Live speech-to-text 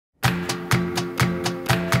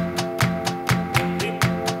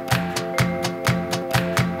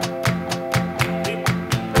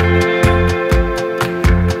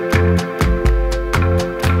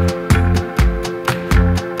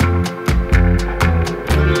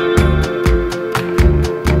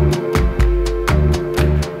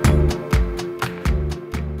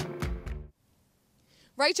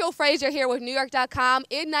Rachel Fraser here with NewYork.com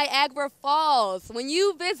in Niagara Falls. When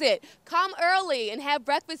you visit, come early and have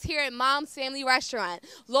breakfast here at Mom's Family Restaurant,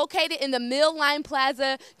 located in the Mill Line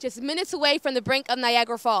Plaza, just minutes away from the brink of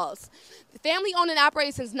Niagara Falls. The family owned and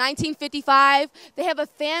operated since 1955. They have a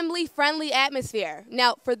family-friendly atmosphere.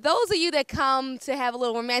 Now, for those of you that come to have a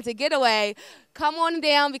little romantic getaway, come on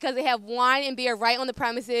down because they have wine and beer right on the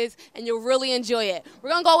premises, and you'll really enjoy it.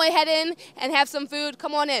 We're going to go ahead in and have some food.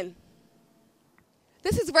 Come on in.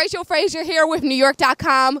 This is Rachel Fraser here with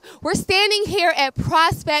NewYork.com. We're standing here at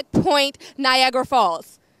Prospect Point, Niagara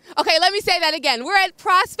Falls. Okay, let me say that again. We're at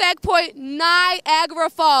Prospect Point, Niagara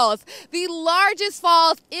Falls, the largest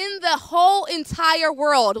falls in the whole entire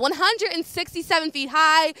world. 167 feet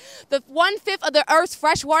high. The 1/5 of the Earth's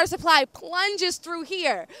fresh water supply plunges through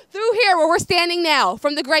here where we're standing now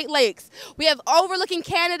from the Great Lakes. We have overlooking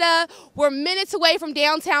Canada. We're minutes away from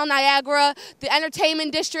downtown Niagara, the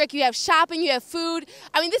entertainment district. You have shopping, you have food.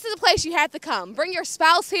 I mean, this is a place you have to come. Bring your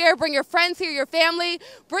spouse here, bring your friends here, your family.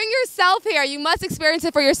 Bring yourself here. You must experience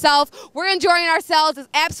it for yourself. We're enjoying ourselves. It's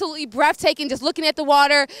absolutely breathtaking just looking at the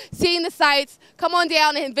water, seeing the sights. Come on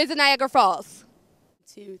down and visit Niagara Falls.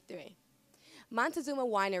 2, 3. Montezuma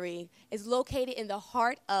Winery is located in the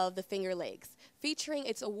heart of the Finger Lakes, featuring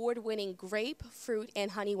its award-winning grape, fruit, and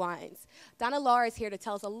honey wines. Donna Lahr is here to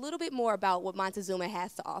tell us a little bit more about what Montezuma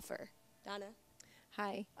has to offer. Donna?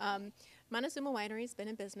 Hi. Montezuma Winery has been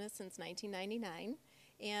in business since 1999.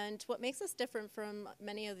 And what makes us different from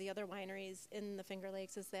many of the other wineries in the Finger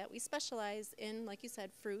Lakes is that we specialize in, like you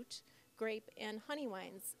said, fruit, grape, and honey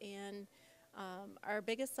wines. And our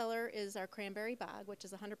biggest seller is our cranberry bog, which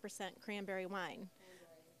is 100% cranberry wine.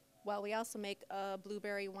 Well, we also make a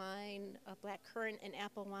blueberry wine, a black currant and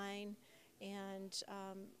apple wine, and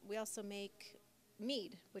we also make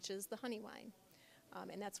mead, which is the honey wine.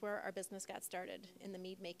 And that's where our business got started, in the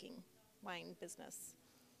mead-making wine business.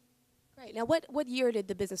 Great. Now, what year did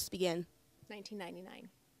the business begin? 1999.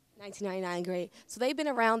 1999, great. So they've been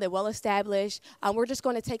around, they're well established. We're just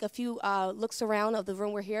going to take a few looks around of the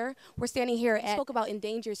room we're here. We're standing here at, spoke about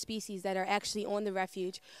endangered species that are actually on the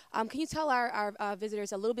refuge. Can you tell our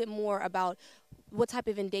visitors a little bit more about what type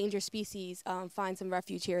of endangered species find some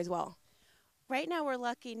refuge here as well? Right now we're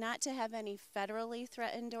lucky not to have any federally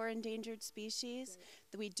threatened or endangered species.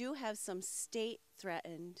 We do have some state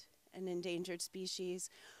threatened and endangered species.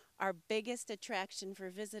 Our biggest attraction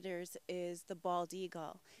for visitors is the bald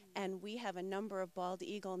eagle, and we have a number of bald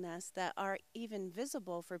eagle nests that are even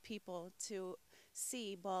visible for people to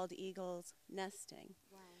see bald eagles nesting.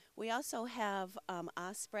 Wow. We also have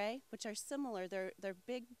osprey, which are similar. They're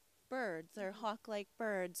big birds. They're hawk-like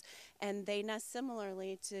birds, and they nest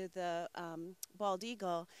similarly to the bald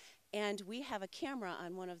eagle. And we have a camera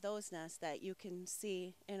on one of those nests that you can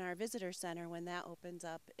see in our visitor center when that opens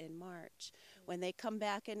up in March. When they come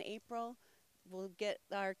back in April, we'll get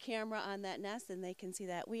our camera on that nest and they can see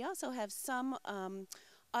that. We also have some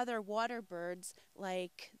other water birds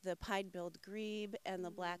like the pied-billed grebe and the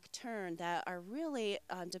black tern that are really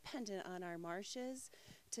dependent on our marshes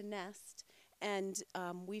to nest. And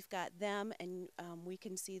we've got them, and we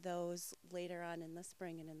can see those later on in the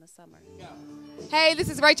spring and in the summer. Hey,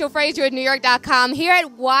 this is Rachel Fraser at NewYork.com here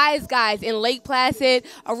at Wise Guys in Lake Placid,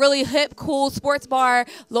 a really hip, cool sports bar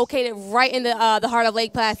located right in the heart of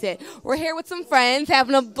Lake Placid. We're here with some friends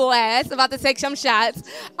having a blast, about to take some shots.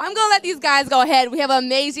 I'm going to let these guys go ahead. We have an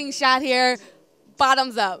amazing shot here.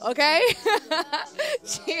 Bottoms up, okay?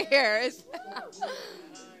 Cheers.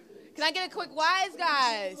 Can I get a quick Wise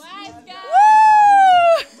Guys? Wise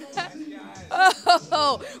Guys! Woo!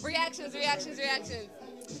 Oh, reactions.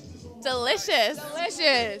 Delicious.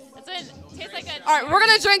 Delicious. That's what it tastes like. All right, we're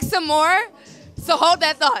going to drink some more, so hold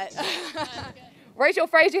that thought. Rachel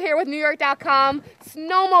Fraser here with NewYork.com,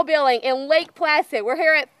 snowmobiling in Lake Placid. We're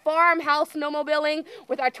here at Farmhouse Snowmobiling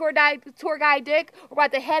with our tour guide Dick. We're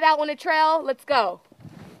about to head out on the trail. Let's go.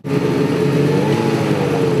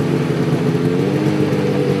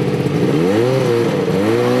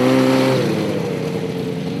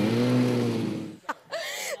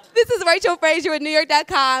 This is Rachel Fraser with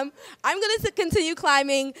NewYork.com. I'm going to continue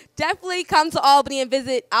climbing. Definitely come to Albany and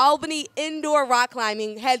visit Albany Indoor Rock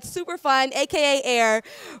Climbing. Had super fun, a.k.a. Air.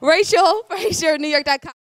 Rachel Fraser, NewYork.com.